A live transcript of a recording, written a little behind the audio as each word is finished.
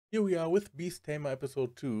Here we are with Beast Tamer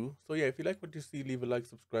episode 2. So yeah, if you like what you see, leave a like,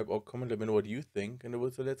 subscribe, or comment, let me know what you think.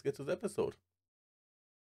 And so let's get to the episode.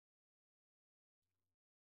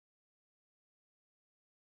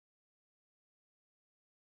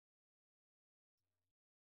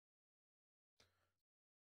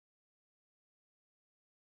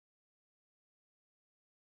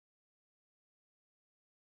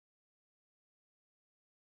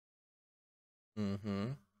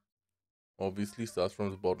 Mm-hmm. Obviously starts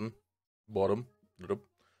from the bottom. Bottom. Yep.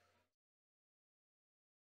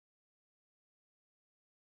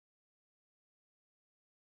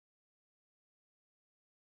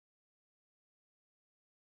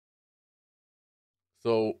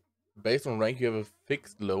 So based on rank you have a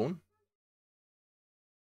fixed loan.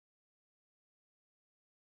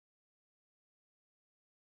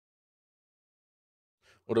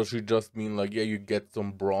 Or does she just mean like yeah you get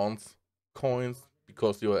some bronze coins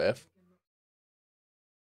because you're F?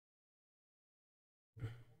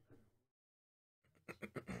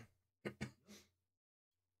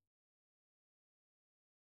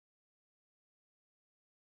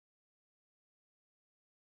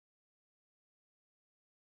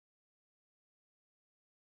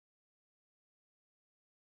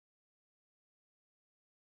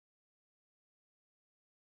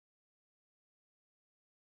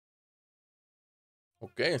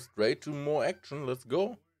 Okay, straight to more action, let's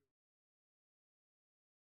go.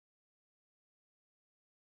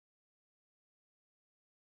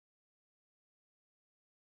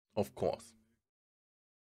 Of course.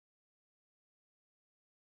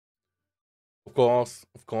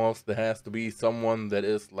 Of course, there has to be someone that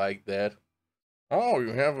is like that. Oh,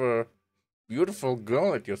 you have a beautiful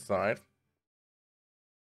girl at your side.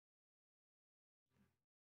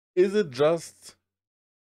 Is it just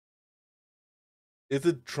is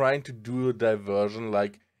it trying to do a diversion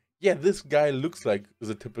like yeah this guy looks like is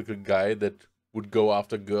a typical guy that would go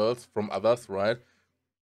after girls from others, right?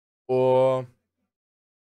 Or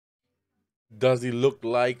does he look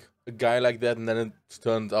like a guy like that and then it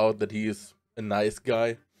turns out that he is a nice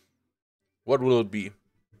guy? What will it be?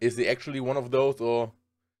 Is he actually one of those, or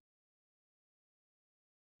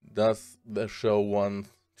does the show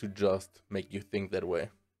want to just make you think that way?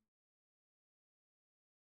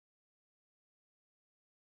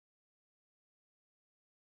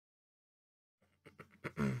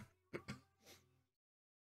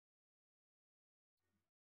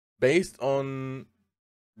 Based on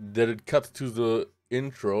that it cuts to the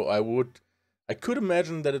intro, I could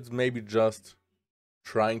imagine that it's maybe just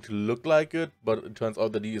trying to look like it, but it turns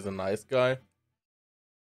out that he is a nice guy.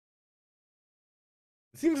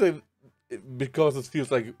 It seems like because it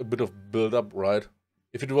feels like a bit of build up, right?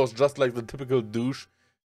 If it was just like the typical douche,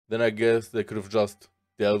 then I guess they could have just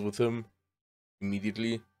dealt with him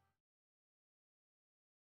immediately.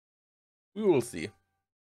 We will see.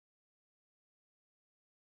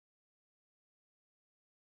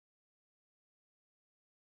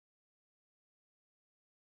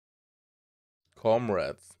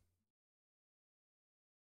 Comrades.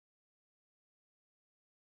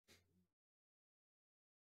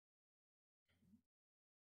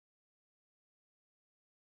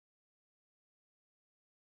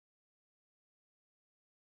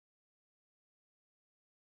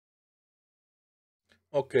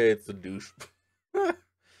 Okay, it's a douche.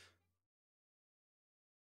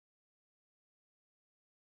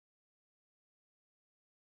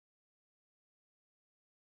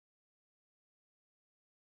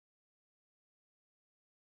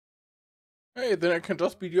 Hey, then I can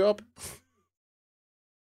just beat you up.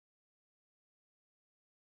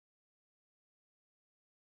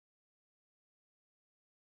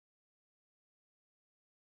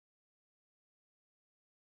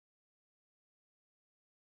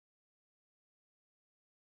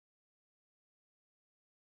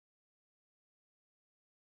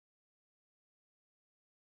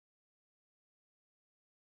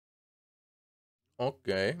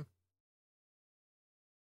 Okay.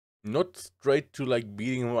 Not straight to like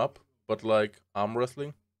beating him up, but like arm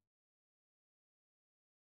wrestling.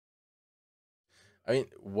 I mean,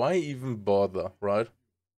 why even bother, right?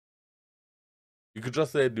 You could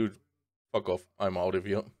just say, dude, fuck off. I'm out of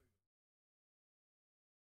here.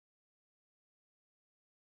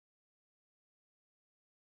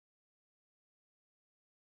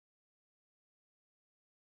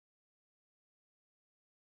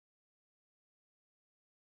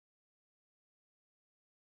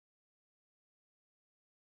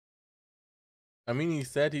 I mean, he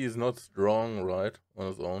said he is not strong, right? On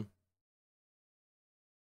his own.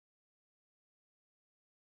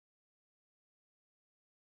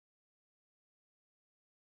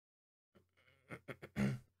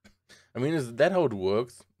 I mean, is that how it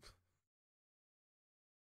works?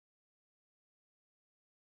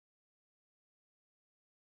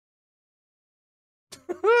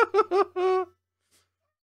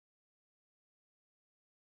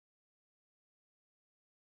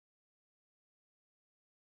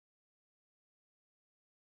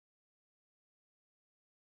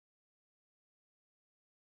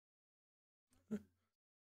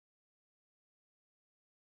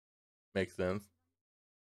 Makes sense.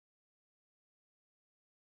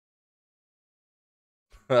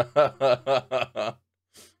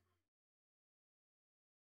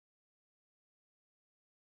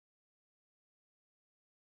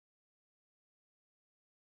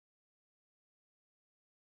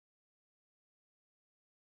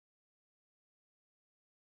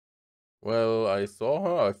 Well, I saw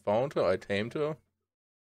her, I found her, I tamed her.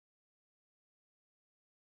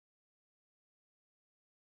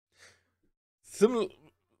 Similar,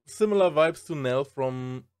 similar vibes to Nell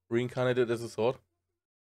from Reincarnated as a Sword.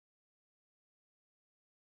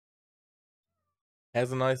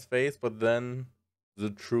 Has a nice face, but then the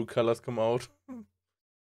true colors come out.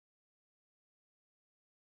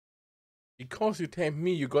 Because you tamed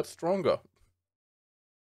me, you got stronger.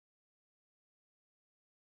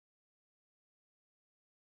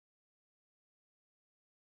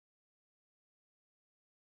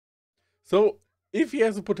 So, if he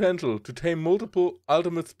has the potential to tame multiple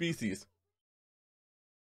ultimate species,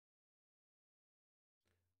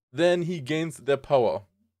 then he gains their power.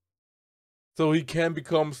 So he can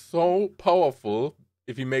become so powerful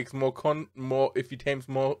if he makes more if he tames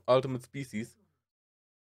more ultimate species.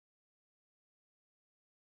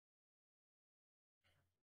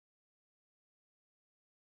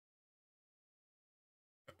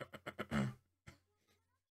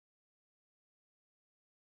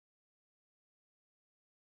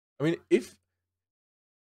 I mean, if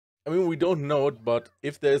I mean we don't know it, but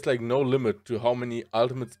if there's like no limit to how many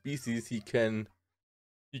ultimate species he can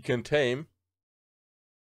tame,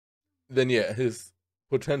 then yeah, his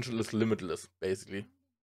potential is limitless, basically.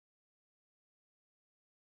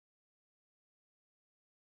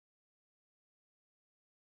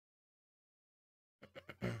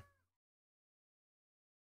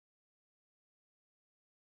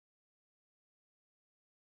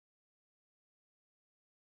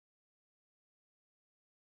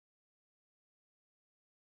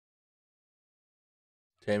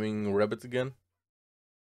 Taming rabbits again?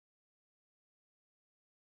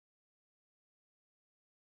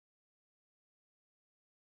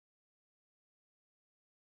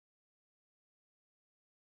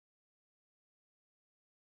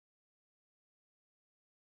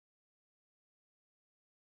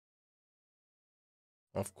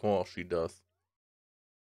 Of course she does.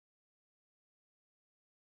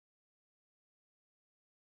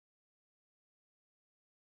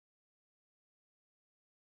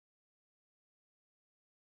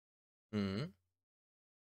 Hmm.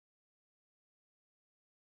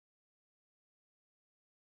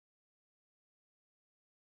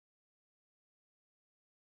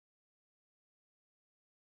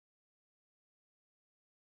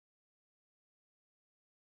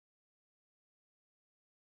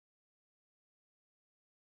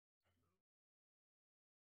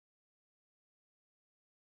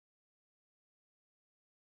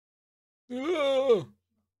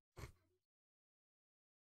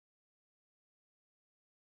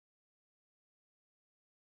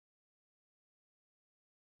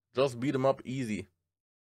 Just beat him up easy.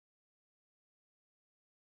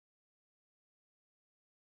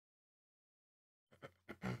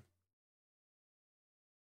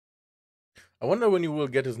 I wonder when he will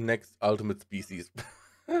get his next ultimate species.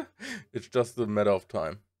 It's just a matter of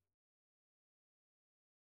time.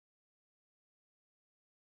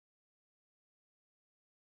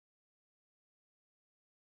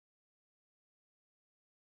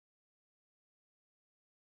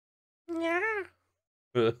 Yeah.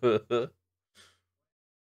 The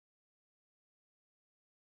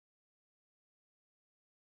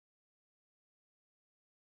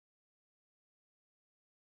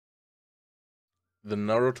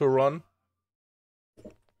Naruto run,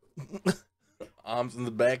 arms in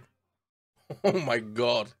the back. Oh my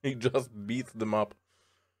god, he just beats them up.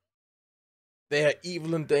 They are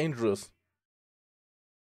evil and dangerous.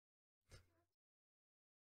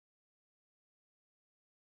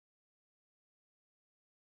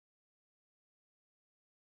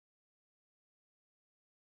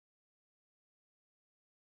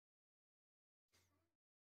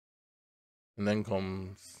 And then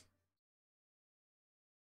comes.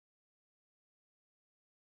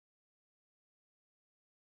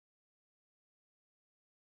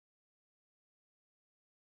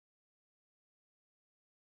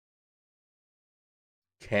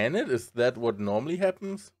 can it? Is that what normally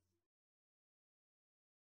happens?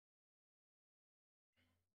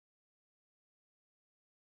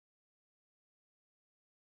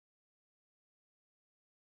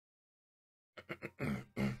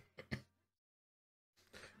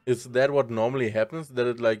 Is that what normally happens? That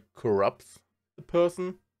it like corrupts the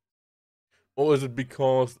person? Or is it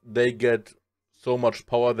because they get so much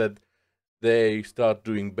power that they start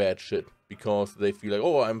doing bad shit? Because they feel like,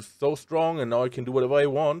 oh, I'm so strong and now I can do whatever I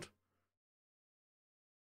want?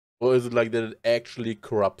 Or is it like that it actually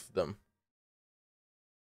corrupts them?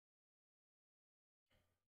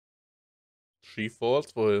 She falls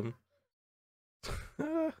for him.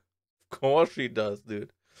 Of course she does,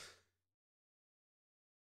 dude.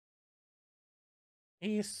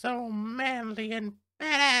 He's so manly and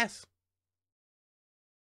badass.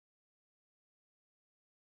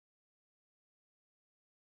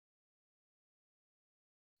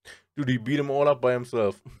 Dude, he beat him all up by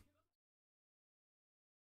himself.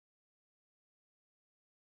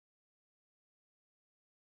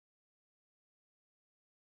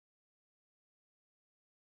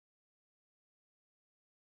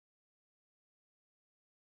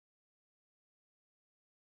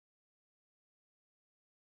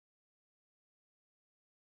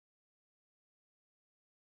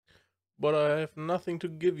 But I have nothing to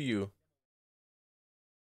give you.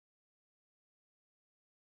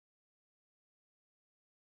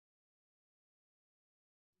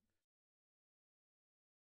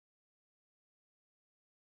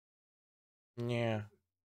 Yeah.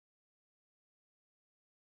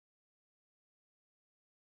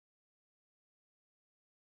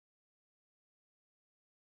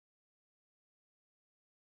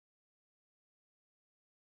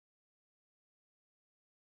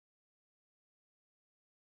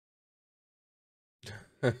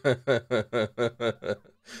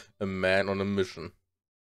 A man on a mission.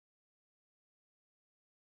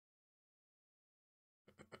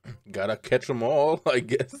 Gotta catch them all, I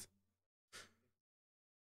guess.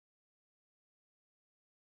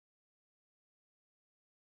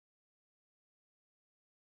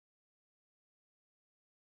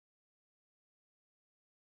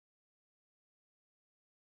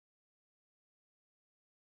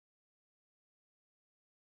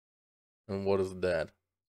 And what is that?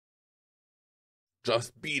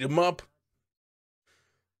 Just beat him up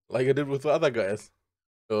like I did with the other guys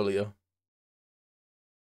earlier.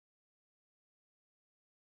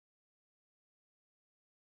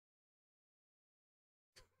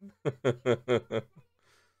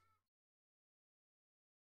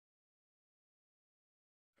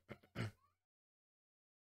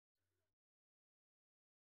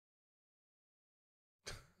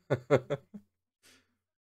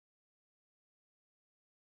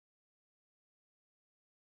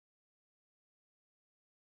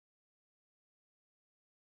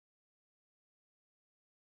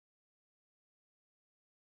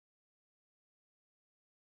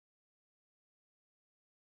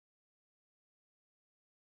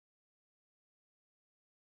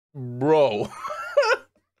 Bro,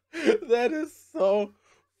 that is so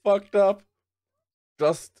fucked up.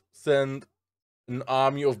 Just send an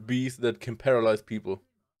army of bees that can paralyze people.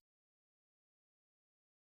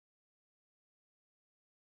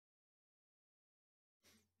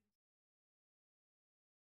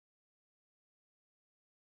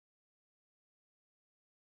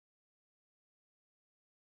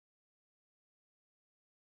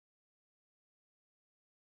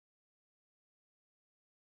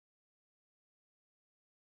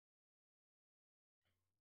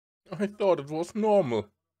 I thought it was normal.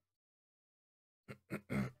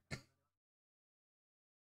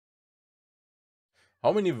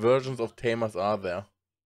 How many versions of tamers are there?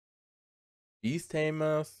 Beast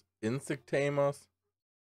tamers, insect tamers,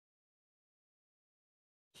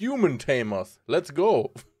 human tamers. Let's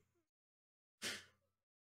go.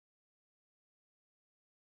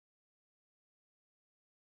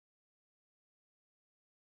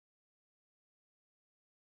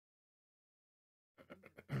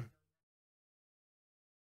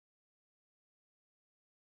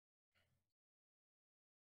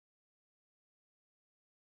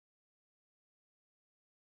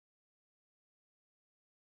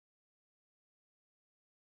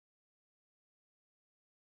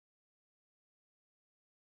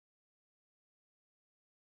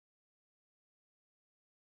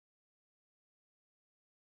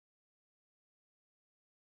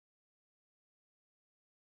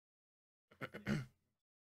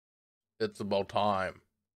 It's about time.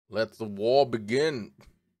 Let the war begin.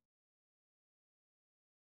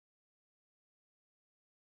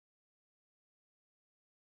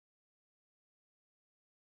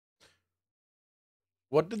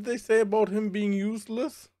 What did they say about him being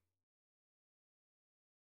useless?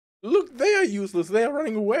 Look, they are useless. They are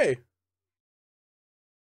running away.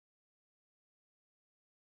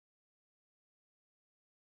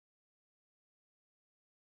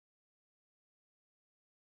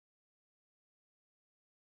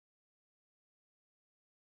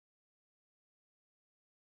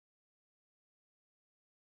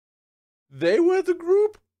 They were the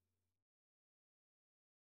group?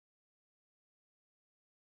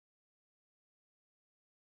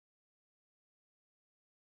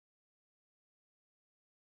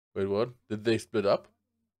 Wait, what? Did they split up?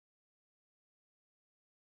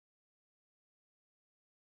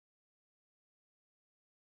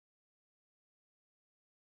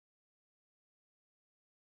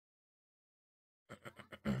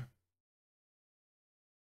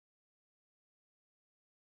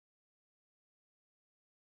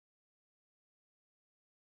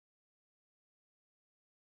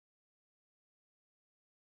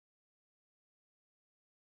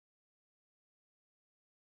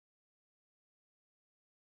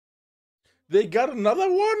 They got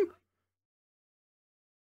another one?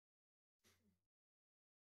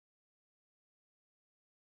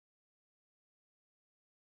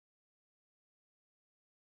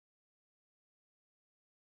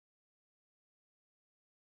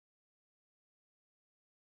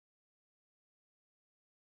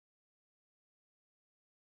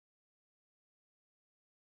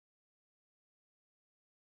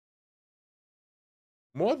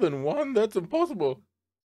 More than one? That's impossible.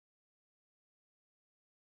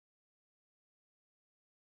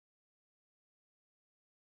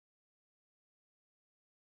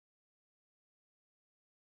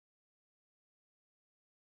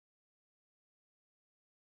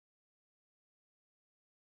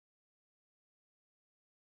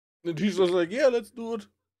 And he's just like, yeah, let's do it.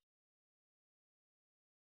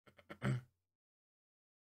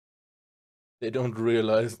 They don't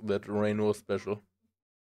realize that Rain was special.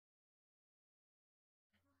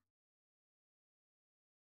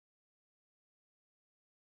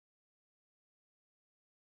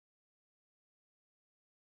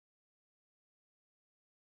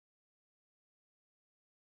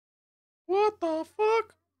 What the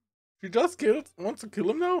fuck? She just wants to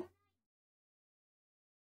kill him now?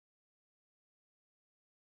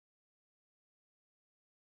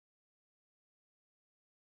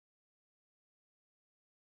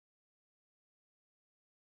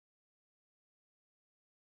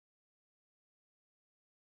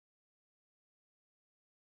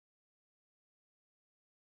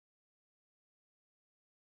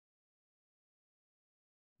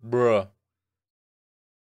 Bruh.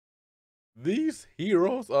 These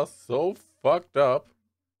heroes are so fucked up.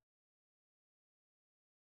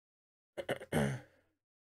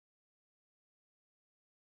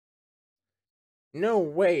 No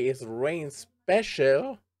way is Rain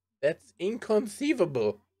special. That's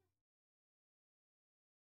inconceivable.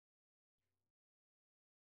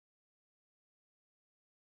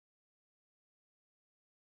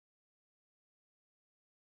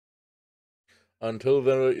 Until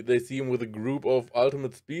they see him with a group of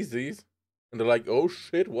ultimate species. And they're like, oh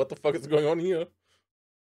shit, what the fuck is going on here?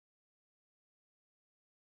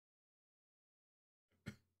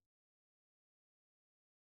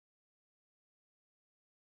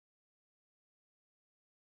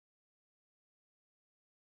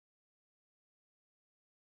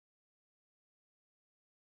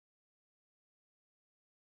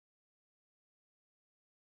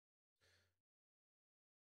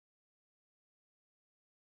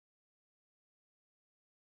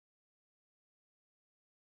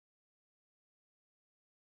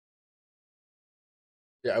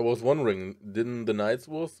 Yeah, I was wondering, didn't the Knights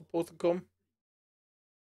was supposed to come?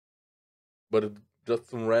 But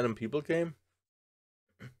just some random people came?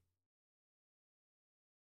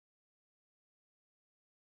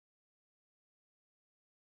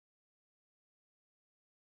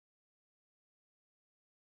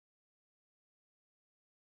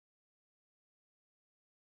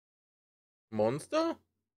 Monster?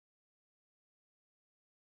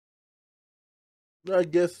 I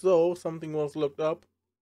guess so. Something was looked up.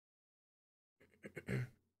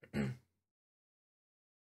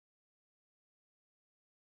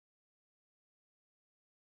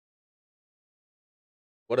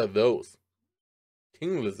 What are those?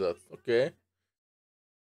 King lizards, okay.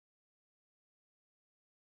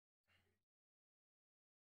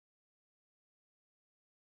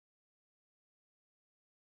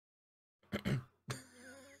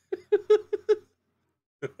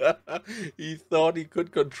 He thought he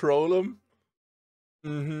could control him.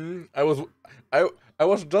 I I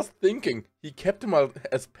was just thinking, he kept him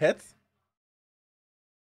as pets?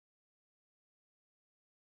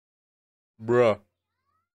 Bruh.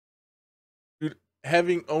 Dude,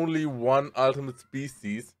 having only one ultimate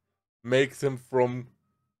species makes him from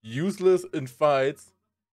useless in fights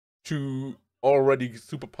to already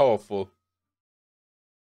super powerful.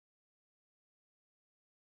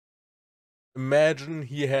 Imagine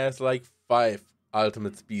he has like 5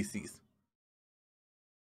 ultimate species.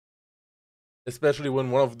 Especially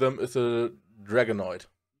when one of them is a Dragonoid.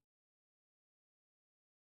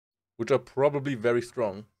 Which are probably very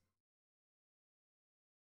strong.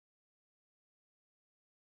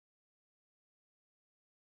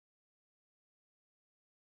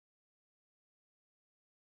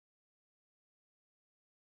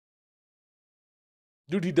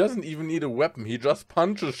 Dude, he doesn't even need a weapon, he just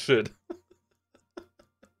punches shit.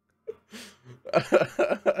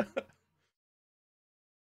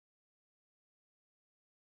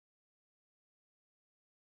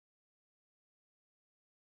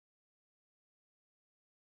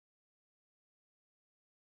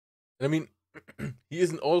 I mean, he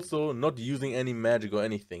isn't also not using any magic or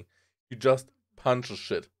anything. He just punches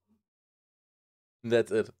shit. And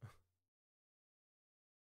that's it.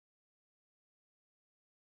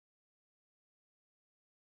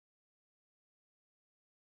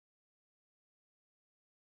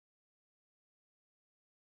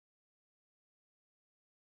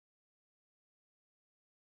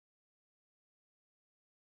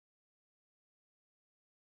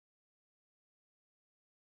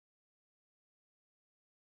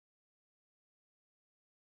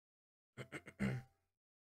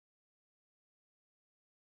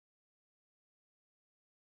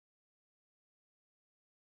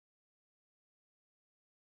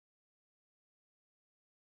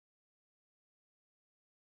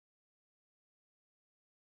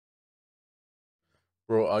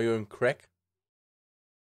 Bro, are you on crack?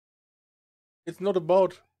 It's not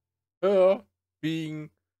about her being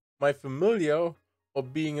my familiar or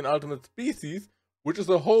being an ultimate species, which is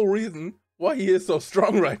the whole reason why he is so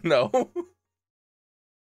strong right now.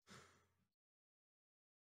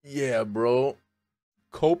 Yeah, bro.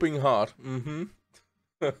 Coping hard. Mm-hmm.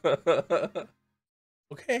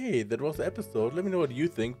 Okay, that was the episode. Let me know what you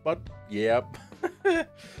think, but yeah.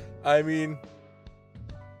 I mean,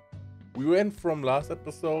 we went from last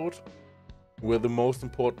episode where the most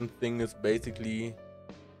important thing is basically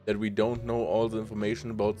that we don't know all the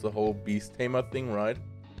information about the whole Beast Tamer thing, right?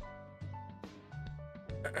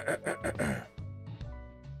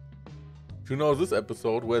 To know this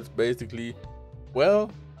episode where it's basically,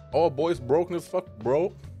 well, our boy's broken as fuck,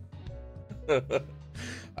 bro.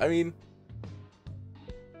 I mean,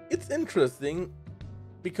 it's interesting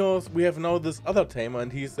because we have now this other tamer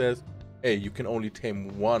and he says, hey, you can only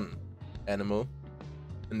tame one animal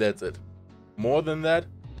and that's it. More than that,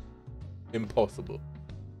 impossible.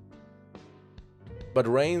 But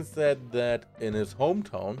Rain said that in his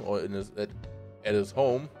hometown, or in his at his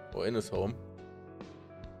home, or in his home,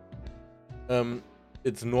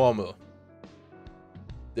 it's normal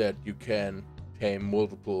that you can tame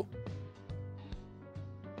multiple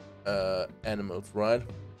animals, right?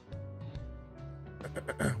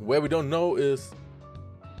 Where we don't know is,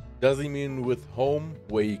 does he mean with home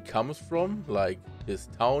where he comes from, like his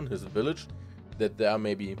town, his village, that there are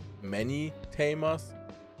maybe many tamers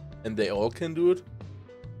and they all can do it?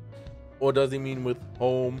 Or does he mean with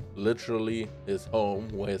home, literally his home,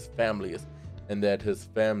 where his family is, and that his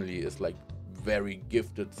family is like very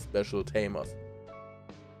gifted special tamers?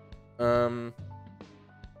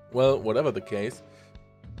 Well, whatever the case,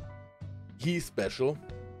 he's special,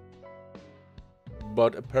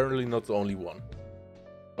 but apparently not the only one.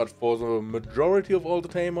 But for the majority of all the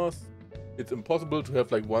tamers, it's impossible to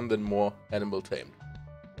have like one then more animal tamed.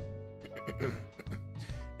 And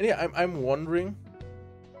yeah, I'm wondering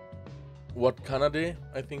what Kanade,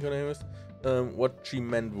 I think her name is, what she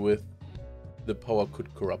meant with the power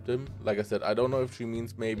could corrupt him. Like I said, I don't know if she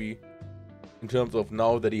means maybe in terms of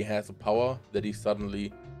now that he has a power, that he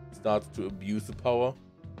suddenly starts to abuse the power,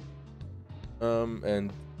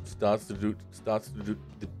 and starts to do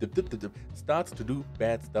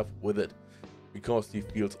bad stuff with it because he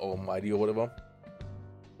feels almighty or whatever.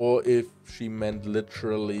 Or if she meant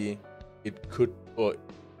literally it could, or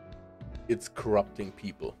it's corrupting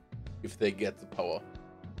people if they get the power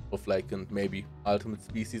of like an maybe ultimate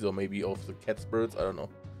species or maybe of the cat spirits, I don't know.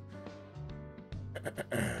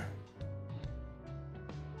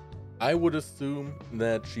 I would assume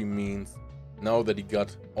that she means now that he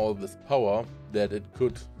got all this power, that it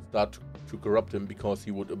could start to corrupt him because he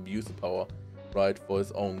would abuse the power, right, for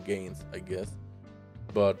his own gains, I guess.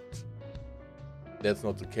 But that's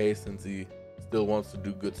not the case, since he still wants to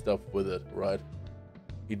do good stuff with it, right?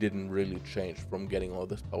 He didn't really change from getting all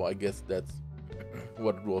this power. I guess that's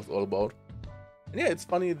what it was all about. And yeah, it's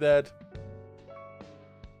funny that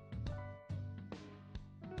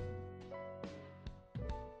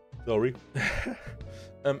sorry.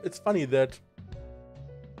 It's funny that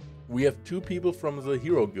we have two people from the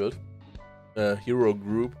hero guild, hero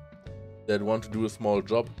group, that want to do a small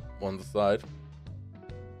job on the side,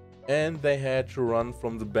 and they had to run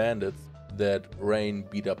from the bandits that Rain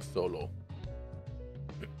beat up solo.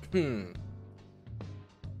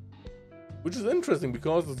 Which is interesting,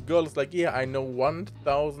 because this girl is like, yeah, I know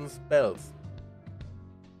 1000 spells.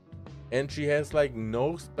 And she has like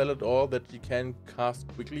no spell at all that she can cast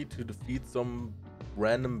quickly to defeat some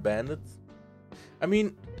random bandits. I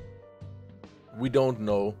mean, we don't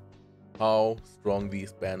know how strong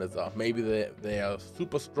these bandits are. Maybe they are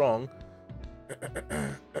super strong.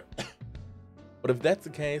 But if that's the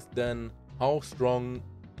case, then how strong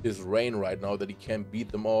is Rain right now that he can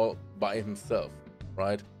beat them all by himself,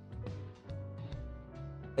 right?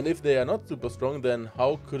 And if they are not super strong, then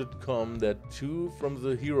how could it come that two from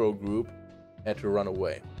the hero group had to run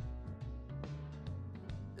away?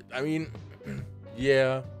 I mean,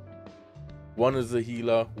 yeah, one is a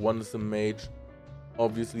healer, one is a mage.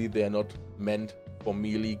 Obviously, they are not meant for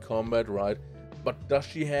melee combat, right? But does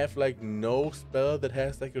she have like no spell that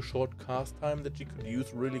has like a short cast time that she could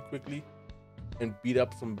use really quickly and beat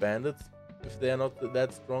up some bandits if they are not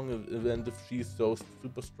that strong, and if she's so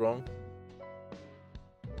super strong?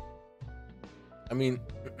 I mean,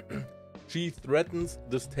 she threatens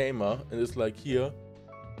this Tamer and is like, here,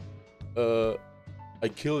 I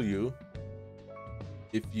kill you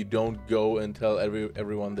if you don't go and tell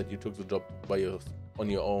everyone that you took the job on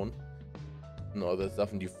your own and all that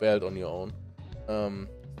stuff, and you failed on your own,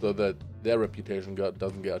 so that their reputation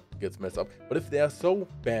gets messed up. But if they are so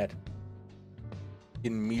bad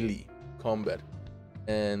in melee combat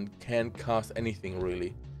and can't cast anything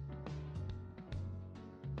really,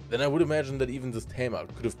 then I would imagine that even this Tamer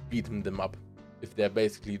could have beaten them up if they're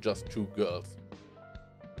basically just two girls.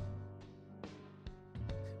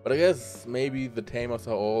 But I guess maybe the Tamers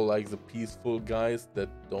are all like the peaceful guys that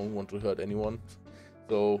don't want to hurt anyone.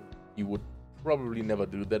 So he would probably never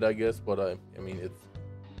do that, I guess. But I mean,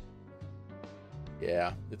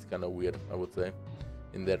 it's kind of weird, I would say,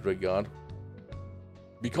 in that regard.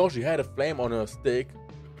 Because she had a flame on her stick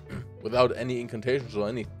without any incantations or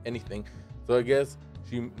anything. So I guess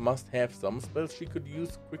she must have some spells she could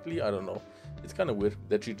use quickly. I don't know. It's kind of weird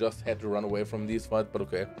that she just had to run away from these fights, but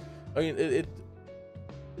okay. I mean, it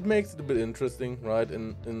makes it a bit interesting, right?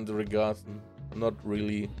 In the regards, not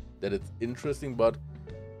really that it's interesting, but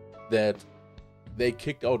that they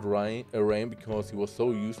kicked out Rain because he was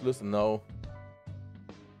so useless, and now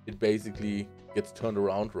it basically gets turned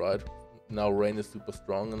around, right? Now Rain is super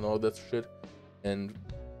strong and all that shit, and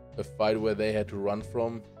a fight where they had to run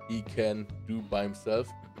from, he can do by himself.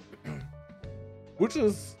 Which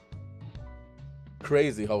is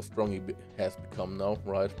crazy how strong he has become now,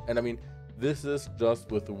 right? And I mean, this is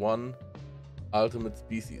just with one ultimate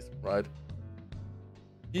species, right?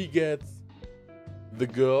 He gets the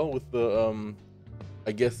girl with the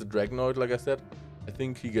I guess the Dragonoid, like I said. I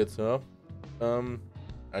think he gets her.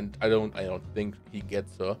 And I don't think he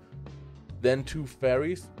gets her. Then two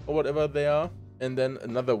fairies or whatever they are, and then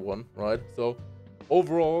another one, right? So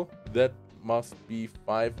overall, that must be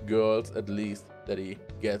 5 girls at least that he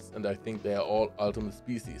gets, and I think they are all ultimate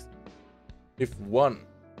species. If one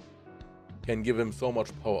can give him so much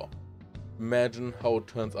power, imagine how it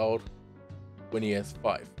turns out when he has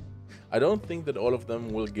 5. I don't think that all of them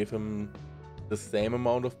will give him the same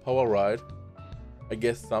amount of power, right? I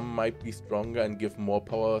guess some might be stronger and give more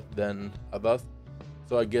power than others.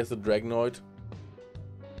 So I guess the Dragonoid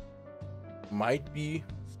might be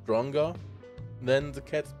stronger than the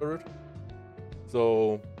cat spirit.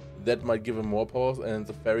 So that might give him more powers, and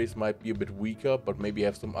the fairies might be a bit weaker, but maybe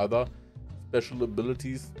have some other special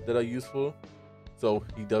abilities that are useful. So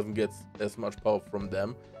he doesn't get as much power from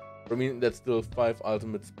them. But I mean, that's still 5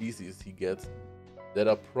 ultimate species he gets that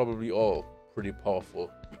are probably all pretty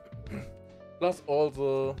powerful. Plus all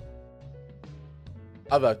the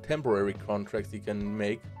other temporary contracts he can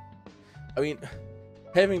make. I mean,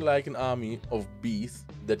 having like an army of bees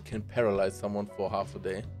that can paralyze someone for half a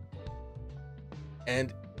day,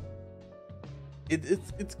 and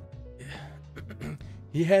it's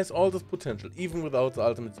he has all this potential even without the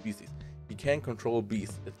ultimate species. He can control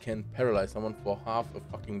bees that can paralyze someone for half a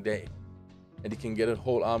fucking day, and he can get a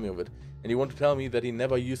whole army of it. And you want to tell me that he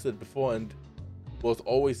never used it before and was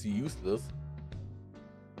always useless?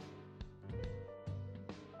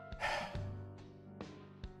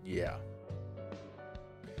 yeah.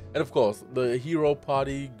 And of course, the hero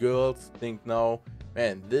party girls think now,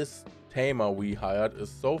 man, this Tamer we hired is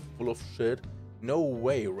so full of shit. No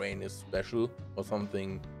way Rain is special or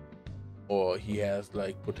something, or he has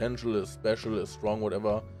like potential, is special, is strong,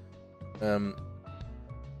 whatever.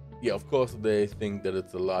 Yeah, of course they think that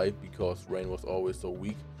it's a lie because Rain was always so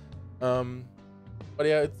weak. But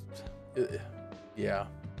yeah, yeah.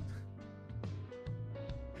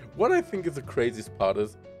 What I think is the craziest part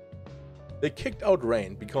is they kicked out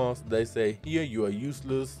Rain because they say, here, you are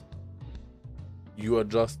useless. You are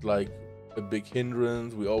just like a big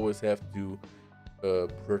hindrance. We always have to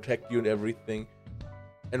protect you and everything.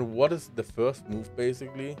 And what is the first move,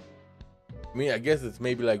 basically? I mean, I guess it's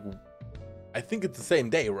maybe like, I think it's the same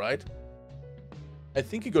day, right? I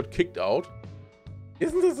think he got kicked out.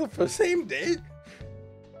 Isn't this the same day?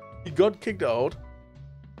 He got kicked out,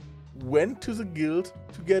 went to the guild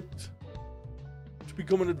to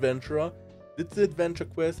become an adventurer, did the adventure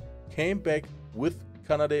quest, came back with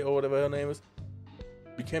Kanade or whatever her name is,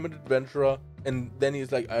 became an adventurer, and then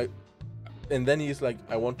he's like, I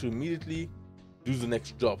want to immediately do the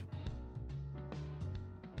next job.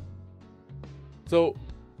 So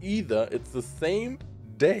either it's the same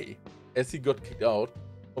day as he got kicked out,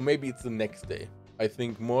 or maybe it's the next day. I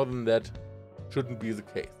think more than that shouldn't be the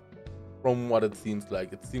case. From what it seems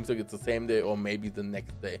like. It seems like it's the same day or maybe the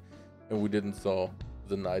next day. And we didn't saw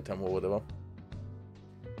the nighttime or whatever.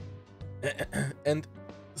 And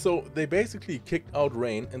so they basically kicked out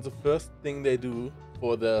Rain, and the first thing they do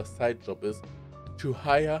for their side job is to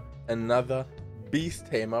hire another beast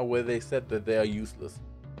tamer where they said that they are useless.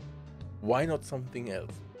 Why not something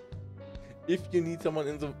else? If you need someone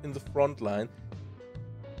in the front line,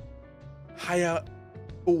 hire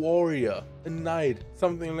a warrior, a knight,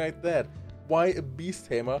 something like that. Why a beast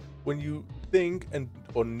tamer when you think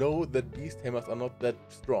or know that beast tamers are not that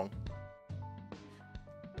strong?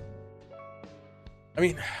 I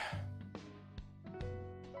mean,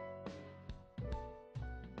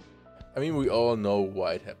 we all know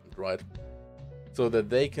why it happened, right? So that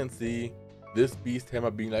they can see this beast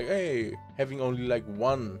tamer being like, hey, having only like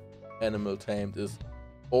one animal tamed is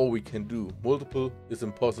all we can do. Multiple is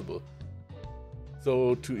impossible.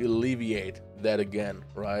 So to alleviate that again,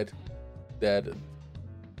 right? That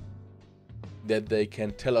they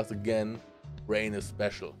can tell us again, Rain is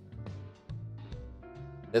special.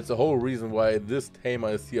 That's the whole reason why this tamer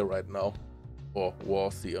is here right now, or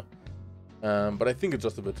was here. But I think it's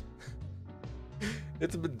just a bit,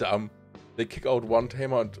 it's a bit dumb. They kick out one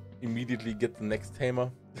tamer and immediately get the next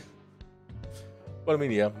tamer. But I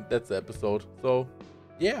mean, yeah, that's the episode. So,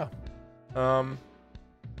 yeah.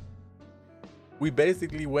 We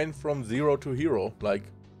basically went from zero to hero, like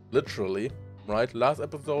literally, right? Last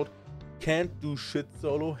episode, can't do shit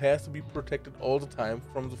solo, has to be protected all the time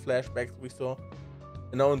from the flashbacks we saw.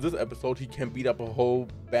 And now in this episode, he can beat up a whole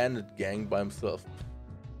bandit gang by himself.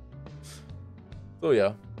 So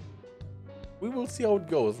yeah, we will see how it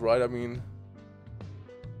goes, right? I mean,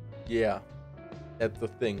 yeah, that's the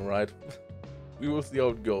thing, right? We will see how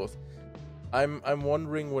it goes. I'm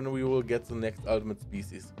wondering when we will get the next ultimate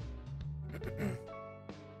species.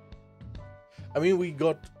 I mean,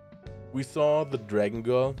 we saw the dragon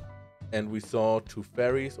girl, and we saw two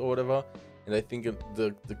fairies or whatever, and I think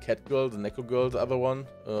the cat girl, the Neko girl, the other one,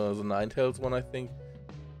 the Ninetales one, I think.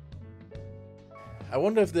 I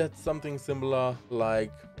wonder if that's something similar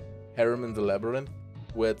like Harem in the Labyrinth,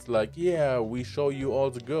 where it's like, yeah, we show you all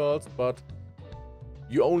the girls, but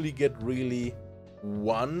you only get really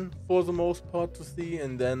one for the most part to see,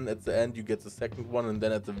 and then at the end you get the second one, and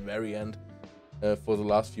then at the very end, for the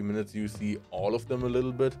last few minutes, you see all of them a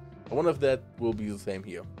little bit. I wonder if that will be the same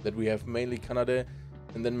here, that we have mainly Kanade,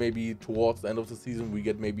 and then maybe towards the end of the season we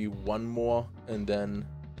get maybe one more, and then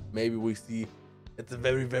maybe we see at the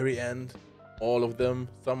very, very end all of them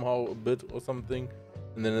somehow a bit or something,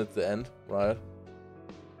 and then at the end, right?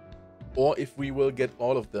 Or if we will get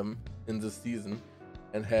all of them in this season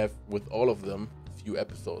and have with all of them a few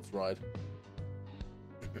episodes, right?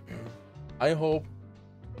 I hope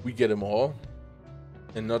we get them all,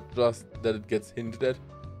 and not just that it gets hinted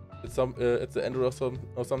at at the end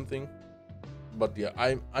or something. But yeah,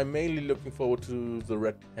 I'm mainly looking forward to the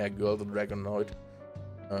red hair girl, the Dragonoid.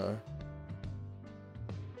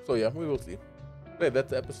 So yeah, we will see. Okay,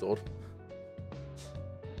 that's the episode.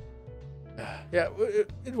 Yeah,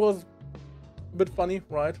 it was a bit funny,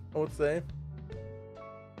 right? I would say,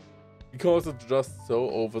 because it's just so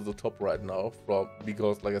over the top right now.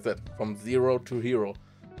 Because like I said, from zero to hero,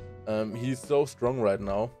 he's so strong right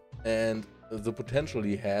now, and the potential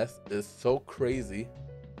he has is so crazy.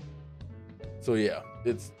 So yeah,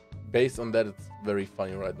 it's based on that, it's very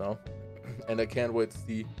funny right now. And I can't wait to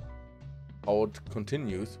see how it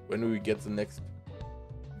continues when we get the next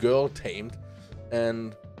girl tamed.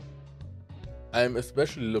 And I'm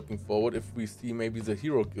especially looking forward if we see maybe the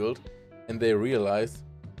Hero Guild and they realize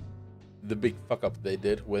the big fuck up they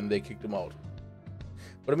did when they kicked him out.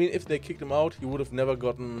 But I mean, if they kicked him out, he would have never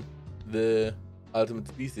gotten the Ultimate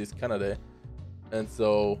Species Kanade, and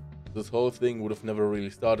so this whole thing would have never really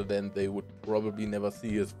started, and they would probably never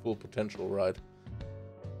see his full potential, right?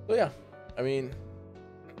 So yeah, I mean,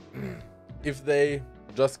 if they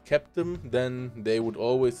just kept him, then they would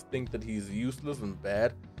always think that he's useless and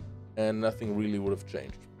bad, and nothing really would have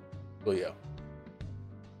changed. So yeah.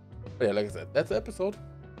 But yeah, like I said, that's the episode.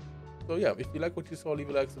 So yeah, if you like what you saw, leave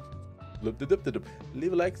a like,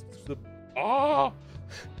 leave a like,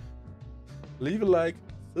 leave a like,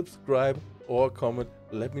 subscribe, or comment.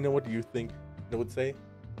 Let me know what you think. I would say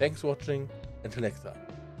thanks for watching. Until next time.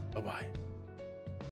 Bye bye.